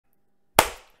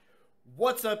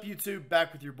What's up, YouTube?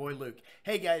 Back with your boy Luke.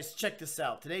 Hey guys, check this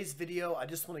out. Today's video, I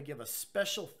just want to give a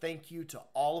special thank you to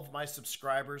all of my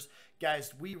subscribers.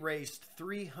 Guys, we raised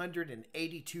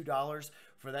 $382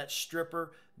 for that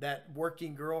stripper, that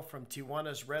working girl from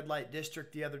Tijuana's red light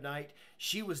district the other night.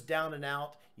 She was down and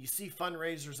out. You see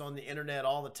fundraisers on the internet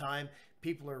all the time.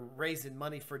 People are raising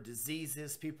money for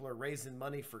diseases. People are raising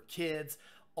money for kids,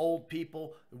 old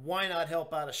people. Why not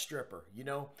help out a stripper? You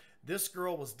know, this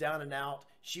girl was down and out.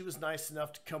 She was nice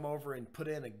enough to come over and put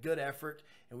in a good effort,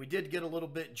 and we did get a little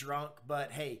bit drunk,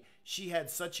 but hey, she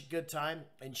had such a good time,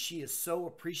 and she is so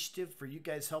appreciative for you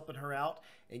guys helping her out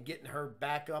and getting her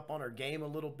back up on her game a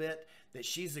little bit that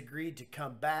she's agreed to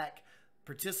come back,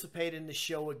 participate in the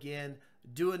show again,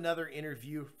 do another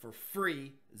interview for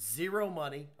free, zero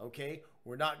money, okay?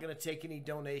 We're not going to take any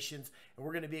donations, and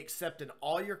we're going to be accepting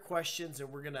all your questions, and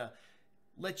we're going to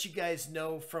let you guys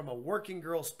know from a working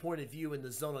girl's point of view in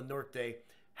the Zona Norte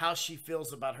how she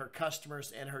feels about her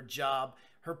customers and her job,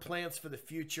 her plans for the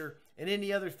future, and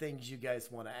any other things you guys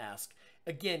want to ask.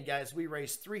 Again, guys, we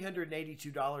raised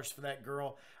 $382 for that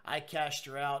girl. I cashed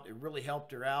her out. It really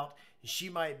helped her out. She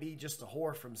might be just a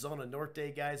whore from Zona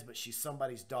Norte, guys, but she's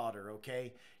somebody's daughter,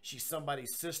 okay? She's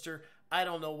somebody's sister. I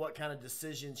don't know what kind of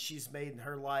decisions she's made in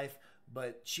her life,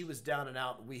 but she was down and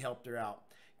out, and we helped her out.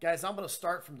 Guys, I'm going to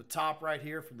start from the top right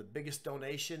here, from the biggest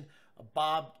donation.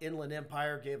 Bob, Inland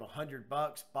Empire, gave $100.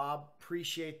 Bob,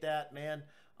 appreciate that, man.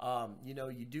 You know,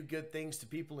 you do good things to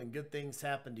people and good things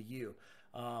happen to you.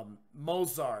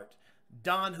 Mozart,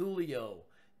 Don Julio.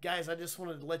 Guys, I just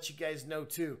wanted to let you guys know,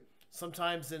 too,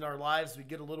 sometimes in our lives we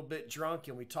get a little bit drunk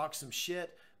and we talk some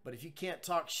shit, but if you can't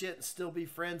talk shit and still be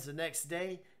friends the next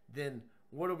day, then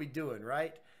what are we doing,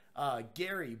 right?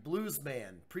 Gary,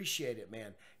 Bluesman, appreciate it,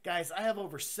 man. Guys, I have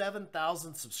over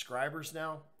 7,000 subscribers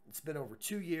now. It's been over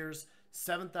 2 years,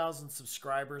 7,000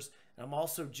 subscribers, and I'm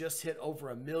also just hit over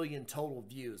 1 million total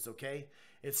views, okay?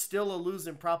 It's still a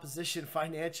losing proposition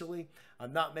financially.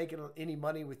 I'm not making any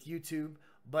money with YouTube,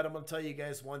 but I'm going to tell you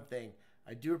guys one thing.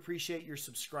 I do appreciate your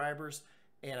subscribers,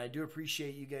 and I do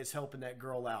appreciate you guys helping that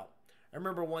girl out. I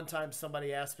remember one time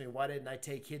somebody asked me, why didn't I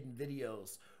take hidden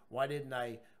videos? Why didn't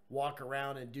I walk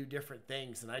around and do different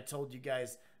things? And I told you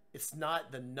guys, it's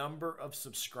not the number of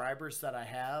subscribers that I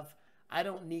have. I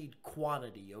don't need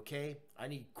quantity, okay? I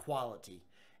need quality.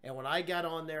 And when I got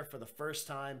on there for the first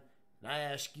time, and I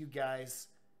asked you guys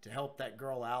to help that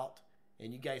girl out,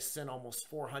 and you guys sent almost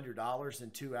 $400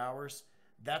 in 2 hours,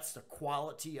 that's the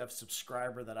quality of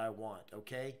subscriber that I want,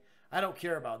 okay? I don't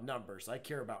care about numbers. I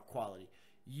care about quality.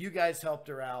 You guys helped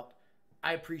her out.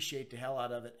 I appreciate the hell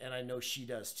out of it, and I know she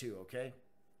does too, okay?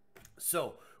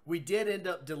 So we did end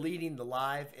up deleting the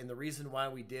live, and the reason why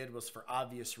we did was for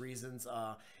obvious reasons.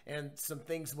 And some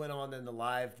things went on in the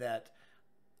live that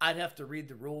I'd have to read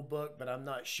the rule book, but I'm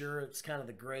not sure. It's kind of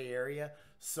the gray area.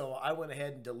 So I went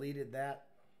ahead and deleted that.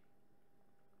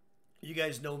 You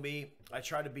guys know me. I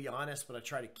try to be honest, but I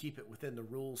try to keep it within the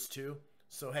rules too.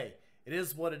 So, hey, it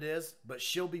is what it is, but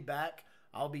she'll be back.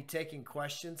 I'll be taking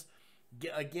questions.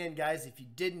 Again, guys, if you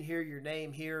didn't hear your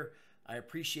name here, I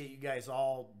appreciate you guys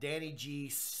all. Danny G,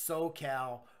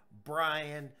 SoCal,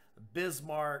 Brian,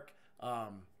 Bismarck,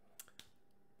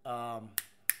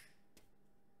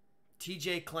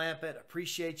 TJ Clampett,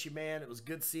 appreciate you, man. It was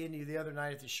good seeing you the other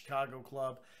night at the Chicago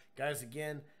Club. Guys,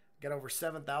 again, got over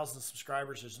 7,000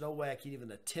 subscribers. There's no way I can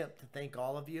even attempt to thank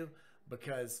all of you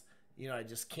because, you know, I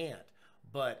just can't.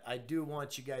 But I do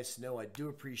want you guys to know I do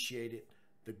appreciate it.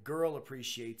 The girl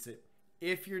appreciates it.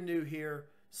 If you're new here,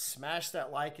 smash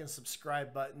that like and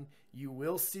subscribe button. You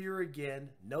will see her again,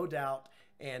 no doubt.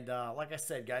 And like I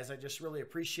said, guys, I just really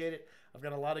appreciate it. I've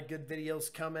got a lot of good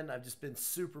videos coming. I've just been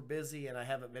super busy, and I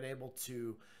haven't been able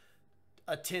to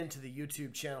attend to the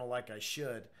YouTube channel like I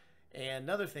should. And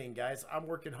another thing, guys, I'm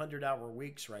working 100-hour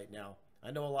weeks right now.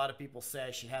 I know a lot of people say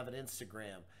I should have an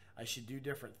Instagram. I should do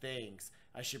different things.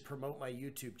 I should promote my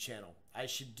YouTube channel. I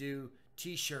should do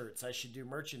t-shirts. I should do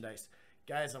merchandise.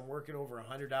 Guys, I'm working over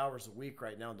 100 hours a week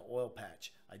right now in the oil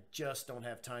patch. I just don't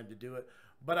have time to do it,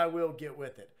 but I will get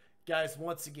with it. Guys,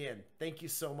 once again, thank you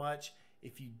so much.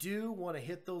 If you do want to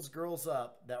hit those girls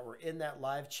up that were in that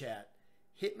live chat,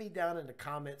 hit me down in the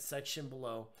comment section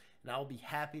below, and I'll be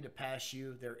happy to pass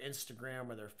you their Instagram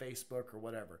or their Facebook or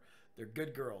whatever. They're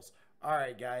good girls. All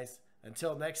right, guys,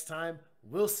 until next time,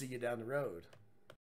 we'll see you down the road.